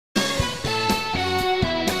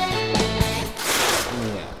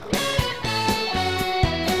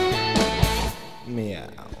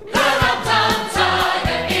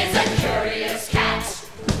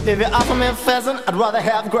If you offer me a pheasant, I'd rather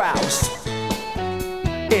have grouse.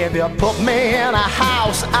 If you put me in a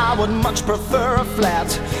house, I would much prefer a flat.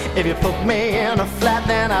 If you put me in a flat,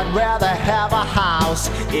 then I'd rather have a house.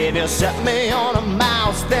 If you set me on a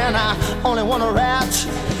mouse, then I only want a rat.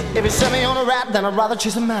 If you set me on a rat, then I'd rather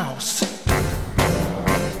chase a mouse.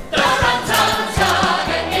 The Rum Tum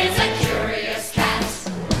Tugger is a curious cat,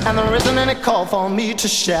 And there isn't any call for me to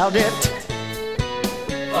shout it,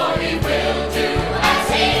 for he will do as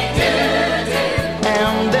he do.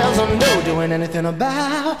 and there's no doing anything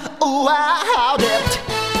about it.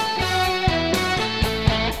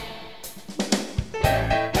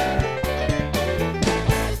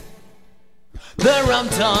 The Rum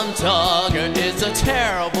Tum Tugger is a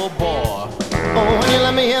terrible bore. Oh, when you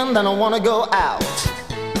let me in, then I wanna go out.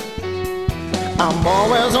 I'm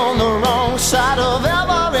always on the wrong side of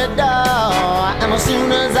every door, and as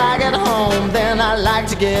soon as I get home, then I like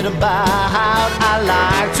to get about. I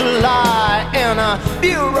like to lie in a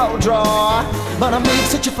bureau drawer, but I make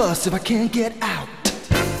such a fuss if I can't get out.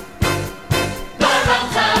 The Rum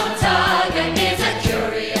Tum Tugger is a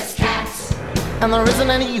curious cat, And there isn't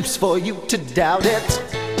any use for you to doubt it,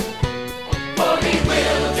 for he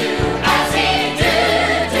will do as he do.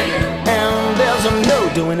 and there's no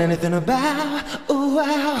doing anything about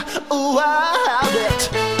it.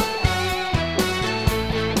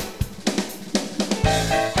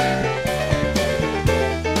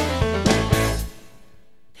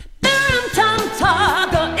 The Rum Tum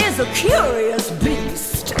Tugger is a curious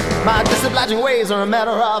beast. My disobliging ways are a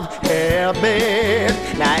matter of habit.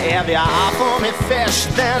 Now if you offer me fish,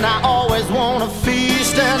 then I always want a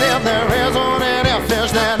feast. And if there isn't any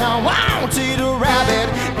fish, then I won't eat a rabbit.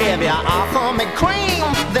 If you offer me cream,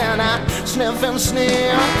 then I sniff and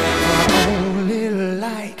sneer. I only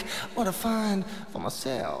like what I find for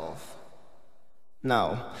myself.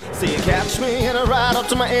 No, so you catch me and it right up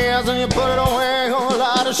to my ears, and you put it away on a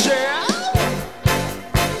lot of shit.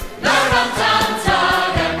 The Rum Tum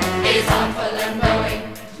Tugger is awful and blowing.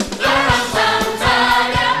 The Rum Tum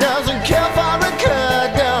Tugger Doesn't care for a good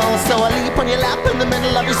girl, so I leap on your lap in the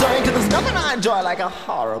middle of your story, 'cause there's nothing I enjoy like a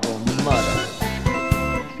horrible mother.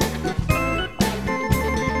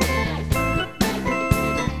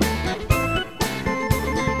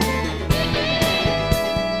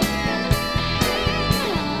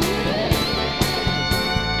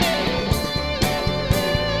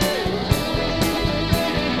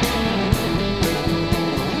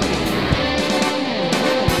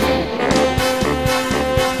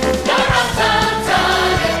 The Rum Tum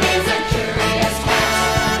Tugger is a curious cat.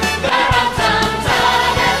 The Rum Tum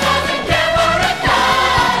Tugger doesn't care for a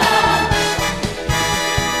dog.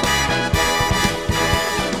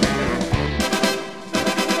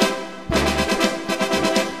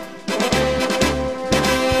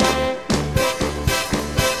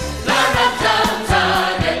 The Rum Tum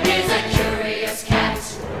Tugger is a curious cat,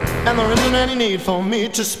 And there isn't any need for me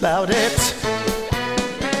to spout it,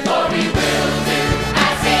 for he will do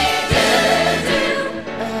as he do.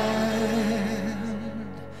 and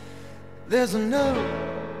there's no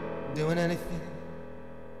doing anything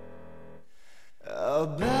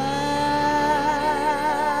about